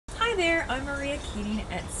there, I'm Maria Keating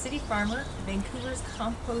at City Farmer, Vancouver's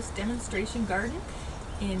compost demonstration garden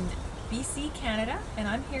in BC, Canada, and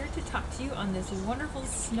I'm here to talk to you on this wonderful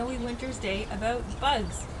snowy winter's day about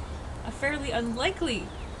bugs. A fairly unlikely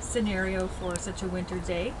scenario for such a winter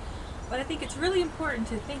day, but I think it's really important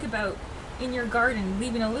to think about in your garden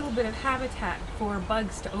leaving a little bit of habitat for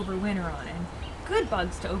bugs to overwinter on, and good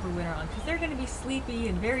bugs to overwinter on, because they're going to be sleepy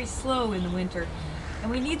and very slow in the winter, and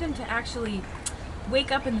we need them to actually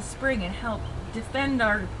wake up in the spring and help defend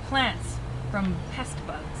our plants from pest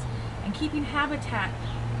bugs. And keeping habitat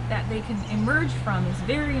that they can emerge from is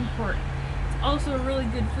very important. It's also a really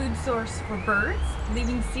good food source for birds,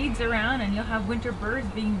 leaving seeds around, and you'll have winter birds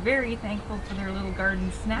being very thankful for their little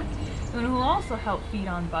garden snack, and it will also help feed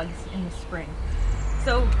on bugs in the spring.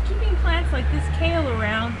 So keeping plants like this kale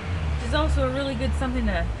around, which is also a really good something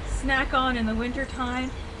to snack on in the winter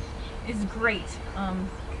time, is great.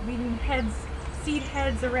 Leaving seed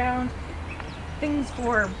heads around, things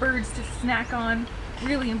for birds to snack on,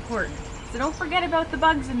 really important. So don't forget about the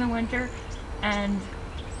bugs in the winter, and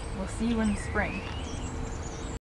we'll see you in the spring.